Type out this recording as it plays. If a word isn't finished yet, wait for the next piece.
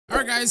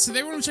Alright guys,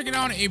 today we're checking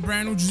out a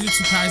brand new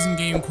Jujutsu Kaisen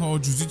game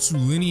called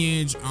Jujutsu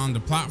Lineage on the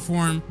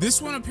platform.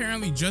 This one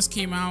apparently just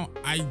came out.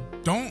 I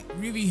don't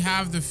really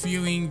have the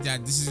feeling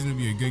that this is going to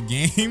be a good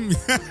game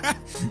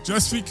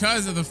just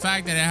because of the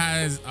fact that it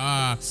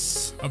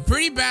has a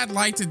pretty bad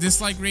like to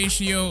dislike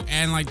ratio,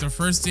 and like the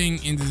first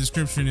thing in the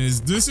description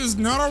is, this is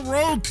not a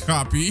Rogue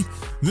copy.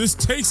 This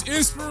takes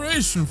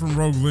inspiration from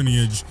Rogue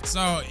Lineage.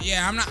 So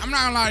yeah, I'm not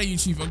gonna lie to you,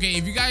 Chief. Okay,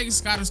 if you guys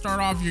got to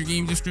start off your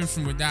game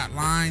description with that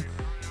line,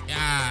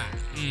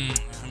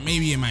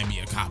 maybe it might be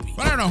a copy.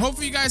 But I don't know.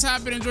 Hopefully you guys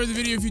have been enjoying the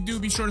video. If you do,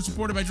 be sure to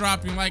support it by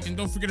dropping a like, and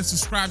don't forget to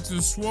subscribe to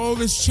the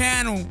Swole's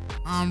channel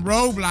on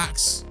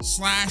Roblox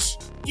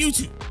 /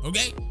 YouTube.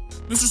 Okay,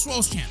 Mr.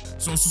 Swole's channel.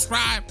 So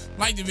subscribe,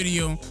 like the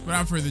video.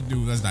 Without further ado,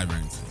 let's dive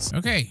right into this.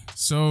 Okay,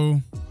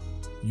 so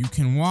you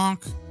can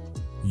walk,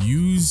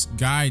 use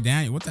Guy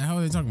Daniel. What the hell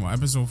are they talking about?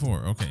 Episode 4.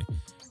 Okay,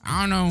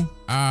 I don't know.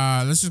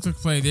 Let's just click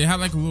play. They have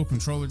like a little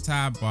controller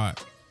tab,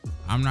 but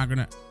I'm not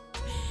gonna.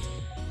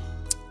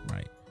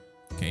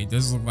 Okay, it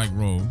does look like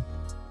Rogue,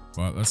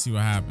 but let's see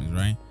what happens,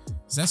 right?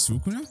 Is that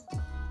Sukuna?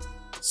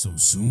 So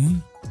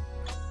soon?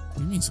 What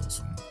do you mean so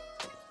soon?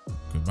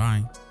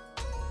 Goodbye.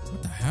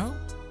 What the hell?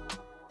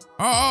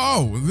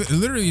 Oh,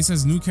 literally it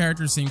says new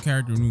character, same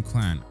character, new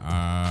clan.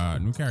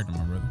 New character,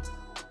 my brother.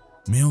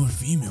 Male or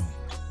female?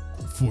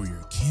 For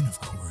your kin, of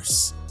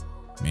course.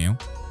 Male?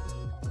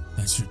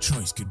 That's your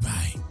choice,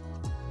 goodbye.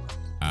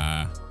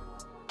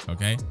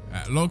 Okay,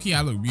 low-key,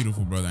 I look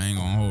beautiful, brother. I ain't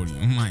gonna hold you.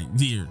 Oh my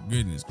dear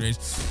goodness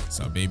gracious. What's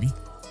up, baby?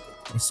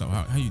 What's up?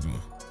 How you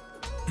doing?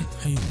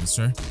 How you doing,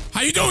 sir?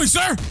 How you doing,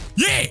 sir?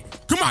 Yeah,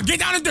 come on,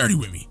 get down and dirty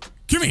with me.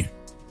 Come here.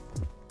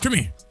 Come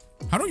here.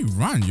 How do you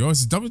run, yo?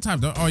 It's double tap.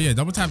 Oh yeah,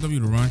 double tap W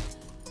to run.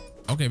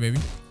 Okay, baby.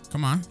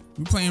 Come on.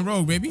 We playing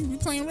Rogue, baby. We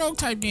playing Rogue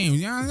type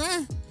games. You know what I'm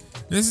saying?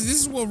 This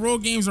is what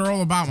Rogue games are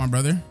all about, my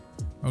brother.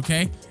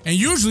 Okay, and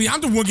usually I'm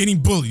the one getting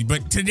bullied,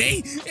 but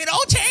today it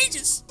all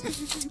changes.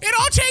 It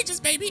all changes,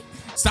 baby.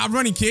 Stop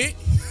running, kid.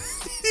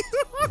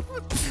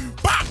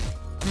 Bop.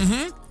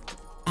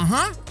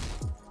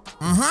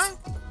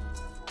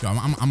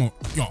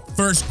 Yo,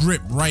 first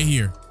grip right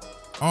here.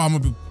 Oh, I'm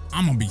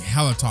gonna be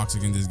hella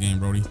toxic in this game,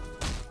 Brody.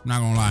 I'm not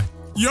gonna lie.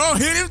 Yo,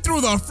 hit him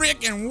through the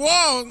freaking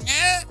wall,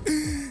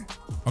 man.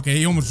 Okay,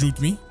 he almost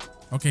juked me.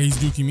 Okay, he's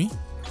juking me.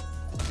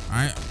 All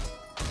right,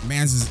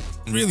 man's is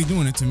really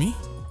doing it to me.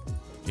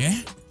 Yeah,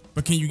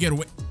 but can you get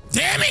away?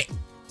 Damn it!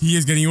 He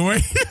is getting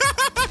away.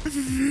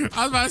 I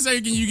was about to say,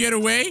 can you get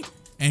away?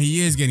 And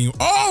he is getting.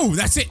 Oh,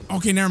 that's it.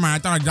 Okay, never mind. I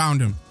thought I downed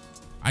him.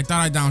 I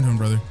thought I downed him,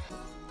 brother.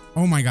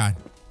 Oh my god.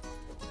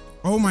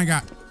 Oh my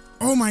god.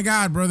 Oh my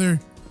god, brother.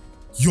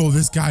 Yo,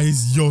 this guy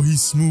is. Yo,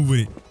 he's smooth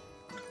with it.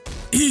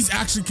 He's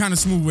actually kind of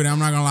smooth with it. I'm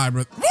not gonna lie,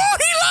 brother. Whoa,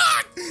 he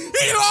locked.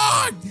 He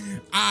locked.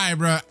 All right,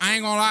 bro. I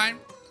ain't gonna lie.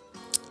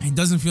 It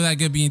doesn't feel that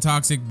good being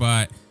toxic,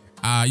 but.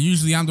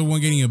 Usually I'm the one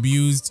getting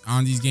abused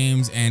on these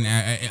games, and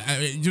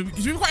to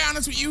be quite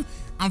honest with you,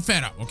 I'm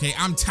fed up. Okay,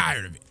 I'm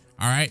tired of it.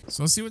 All right,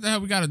 so let's see what the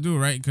hell we gotta do,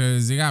 right?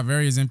 Because they got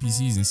various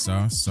NPCs and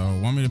stuff. So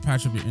want me to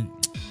patch up your? No,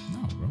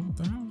 bro. What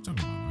the hell are you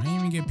talking about? I didn't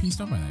even get pieced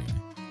up by that guy.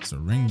 It's a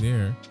ring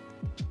there,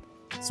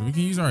 so we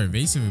can use our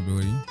evasive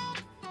ability,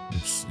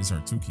 which is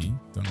our 2 key.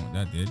 Don't know what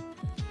that did.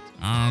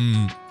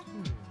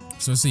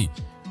 So let's see.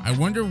 I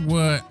wonder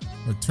what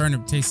a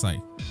turnip tastes like.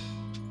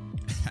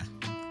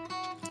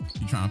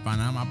 You trying to find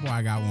out? My boy,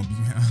 I got one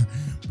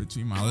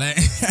between my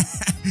legs.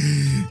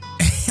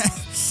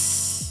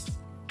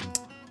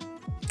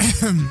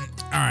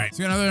 All right, so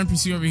we got another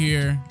NPC over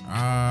here.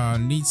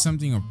 Need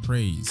something of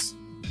praise.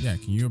 Yeah,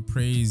 can you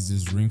appraise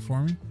this ring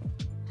for me?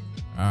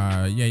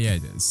 Yeah,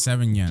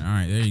 7 yen. All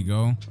right, there you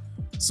go.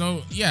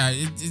 So yeah,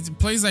 it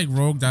plays like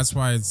Rogue. That's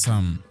why it's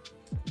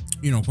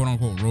you know, quote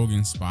unquote Rogue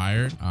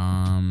inspired.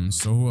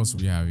 So who else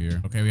do we have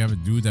here? Okay, we have a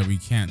dude that we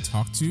can't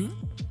talk to,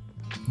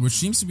 which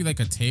seems to be like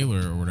a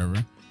tailor or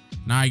whatever.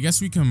 Now I guess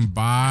we can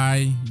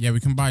buy, yeah, we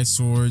can buy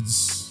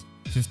swords,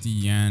 50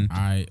 yen.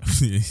 I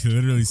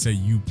literally say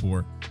you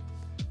poor.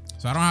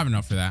 So I don't have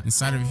enough for that.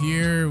 Inside of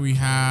here, we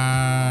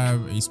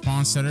have a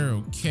spawn setter.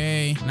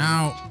 Okay.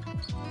 Now,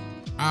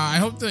 I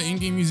hope the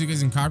in-game music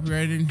isn't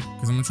copyrighted,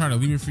 because I'm gonna try to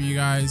leave it for you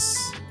guys.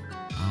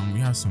 We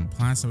have some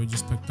plants that we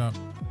just picked up.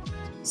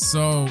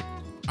 So,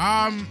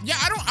 yeah,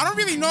 I don't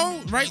really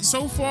know, right?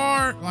 So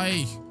far,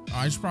 like,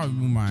 I should probably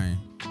move my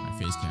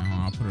face cam.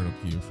 I'll put it up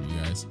here for you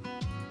guys.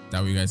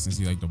 That way you guys can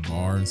see like the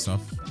bar and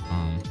stuff.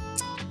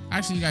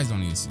 Actually, you guys don't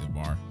need to see the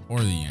bar or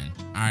the yen.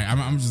 All right,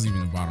 I'm just leaving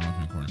the bottom left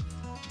hand corner.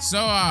 So,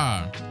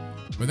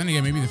 but then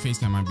again, maybe the face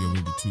cam might be a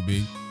little bit too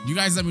big. You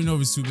guys let me know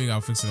if it's too big. I'll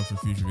fix it up for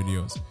future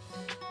videos.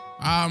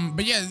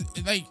 But yeah,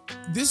 like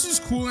this is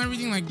cool and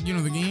everything. Like, you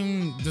know, the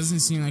game doesn't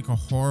seem like a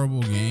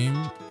horrible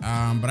game.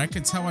 But I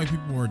could tell why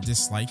people were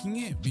disliking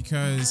it,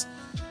 because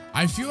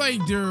I feel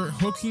like they're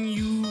hooking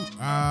you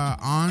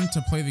on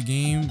to play the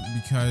game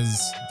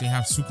because they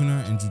have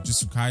Sukuna and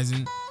Jujutsu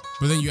Kaisen,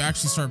 but then you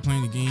actually start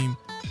playing the game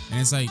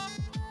and it's like,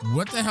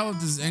 what the hell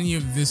does any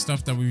of this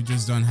stuff that we've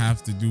just done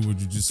have to do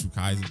with Jujutsu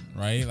Kaisen,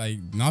 right? Like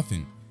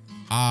nothing.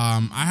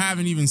 I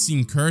haven't even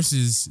seen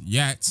curses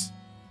yet.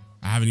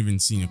 I haven't even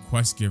seen a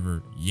quest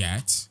giver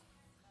yet.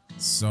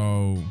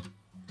 So,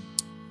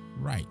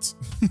 right.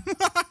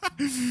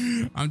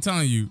 I'm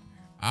telling you,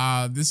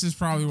 this is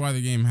probably why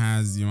the game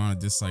has the amount of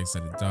dislikes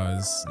that it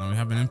does. Now we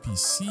have an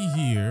NPC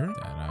here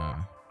that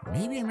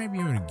maybe I might be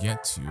able to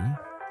get to.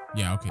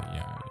 Yeah, okay,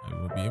 yeah, I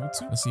will be able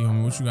to. Let's see,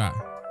 homie, what you got?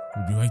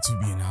 Would you like to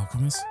be an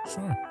alchemist?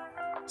 Sure.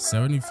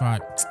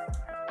 75.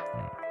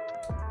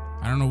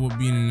 I don't know what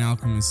being an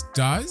alchemist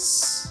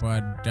does,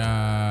 but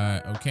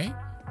okay.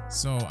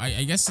 So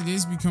I guess it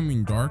is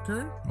becoming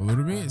darker a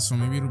little bit. So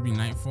maybe it'll be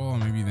nightfall,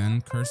 and maybe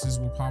then curses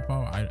will pop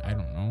out. I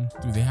don't know.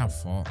 Dude, they have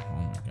fall. Oh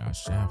my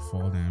gosh, they have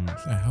fall damage.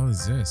 What the hell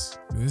is this?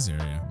 This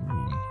area.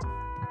 Ooh.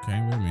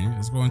 Okay, wait a minute.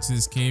 Let's go into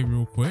this cave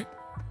real quick.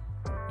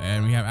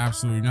 And we have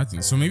absolutely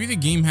nothing. So maybe the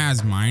game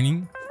has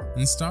mining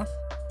and stuff.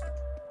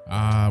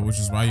 Which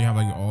is why you have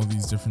like all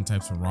these different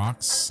types of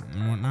rocks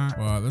and whatnot.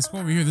 But let's go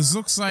over here. This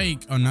looks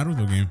like a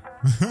Naruto game,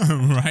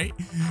 right?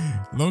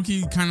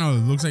 Loki kind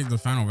of looks like the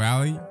Final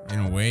Valley in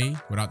a way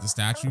without the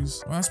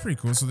statues. Well, that's pretty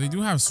cool. So they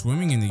do have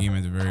swimming in the game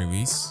at the very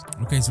least.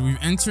 Okay, so we've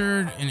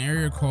entered an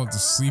area called the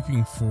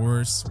Sleeping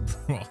Forest.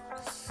 Bro,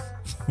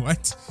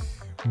 what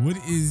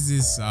is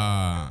this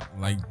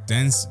like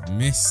dense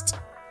mist?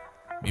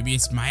 Maybe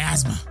it's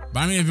miasma. But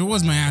I mean, if it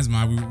was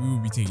miasma, we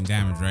would be taking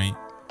damage, right?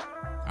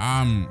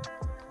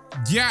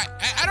 Yeah,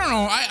 I don't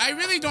know. I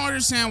really don't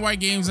understand why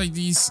games like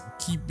these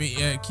keep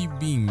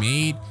being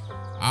made.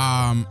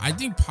 I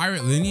think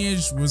Pirate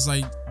Lineage was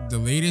like the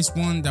latest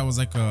one that was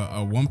like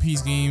a One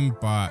Piece game,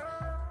 but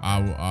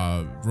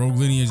Rogue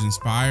Lineage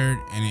inspired,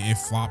 and it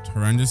flopped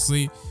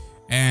horrendously.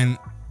 And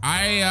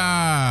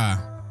I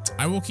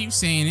will keep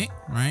saying it,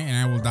 right? And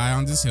I will die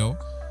on this hill.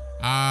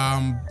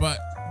 But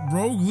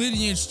Rogue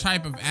Lineage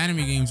type of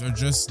anime games are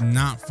just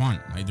not fun.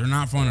 Like, they're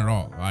not fun at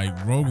all.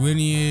 Like Rogue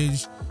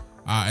Lineage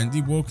and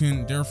Deep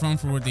Woken, they're fun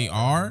for what they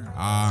are.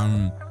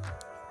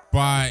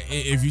 But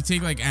if you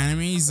take like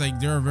animes, like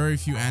there are very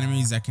few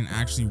animes that can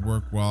actually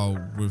work well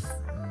with,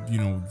 you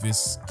know,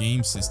 this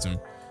game system.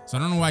 So I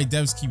don't know why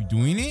devs keep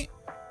doing it.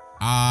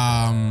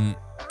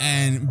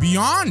 And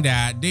beyond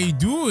that, they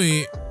do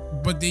it,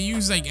 but they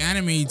use like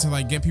anime to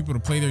like get people to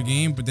play their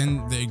game, but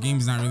then the game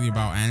is not really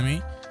about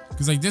anime.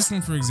 Because like this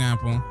one, for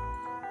example,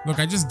 look,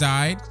 I just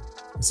died.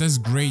 It says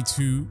grade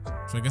 2,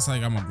 so I guess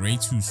like I'm a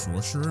grade 2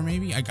 sorcerer,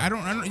 maybe. Like I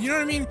don't, you know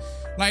what I mean?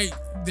 Like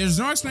there's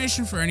no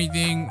explanation for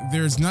anything.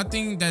 There's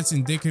nothing that's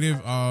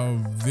indicative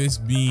of this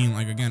being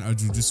like, again, a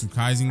Jujutsu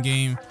Kaisen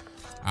game.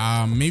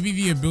 Maybe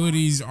the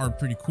abilities are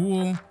pretty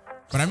cool,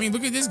 but I mean,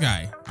 look at this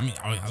guy. I mean,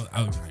 I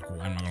look kind of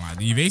cool. I'm not gonna lie.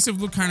 The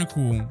evasive look kind of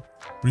cool,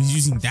 but he's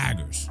using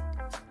daggers.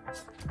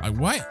 Like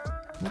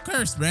what? What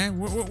curse, man?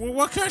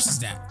 What curse is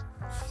that?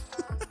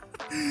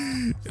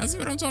 Y'all see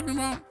what I'm talking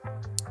about?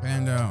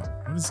 And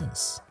what is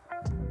this?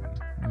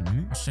 Wait a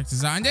minute. Let's check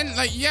this out. And then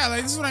like, yeah,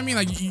 like this is what I mean.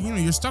 Like, you know,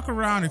 you're stuck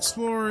around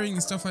exploring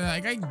and stuff like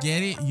that. Like I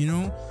get it, you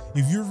know,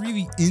 if you're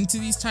really into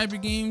these type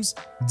of games,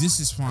 this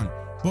is fun.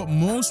 But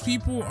most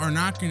people are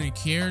not gonna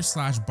care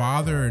 /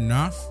 bother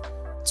enough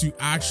to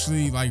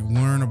actually like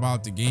learn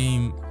about the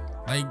game.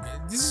 Like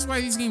this is why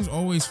these games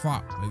always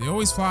flop. Like they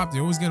always flop. They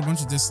always get a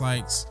bunch of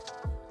dislikes.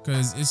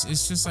 Cause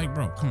it's just like,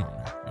 bro, come on,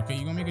 man. Okay,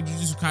 you're gonna make a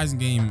Jujutsu Kaisen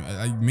game,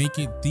 like make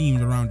it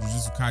themed around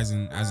Jujutsu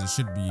Kaisen as it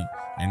should be,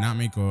 and not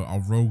make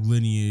a Rogue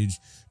Lineage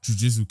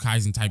Jujutsu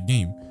Kaisen type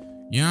game.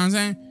 You know what I'm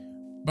saying?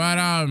 But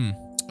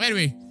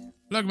anyway,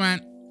 look,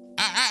 man,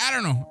 I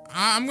don't know.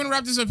 I'm gonna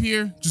wrap this up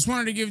here. Just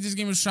wanted to give this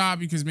game a shot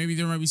because maybe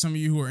there might be some of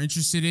you who are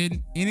interested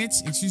in it.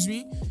 Excuse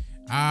me.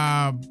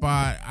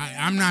 But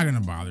I'm not gonna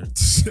bother.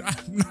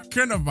 I'm not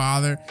gonna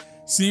bother.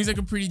 Seems like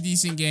a pretty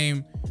decent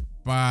game,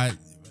 but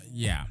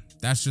yeah.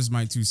 That's just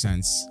my 2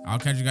 cents. I'll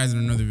catch you guys in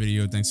another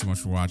video. Thanks so much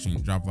for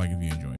watching. Drop a like if you enjoyed.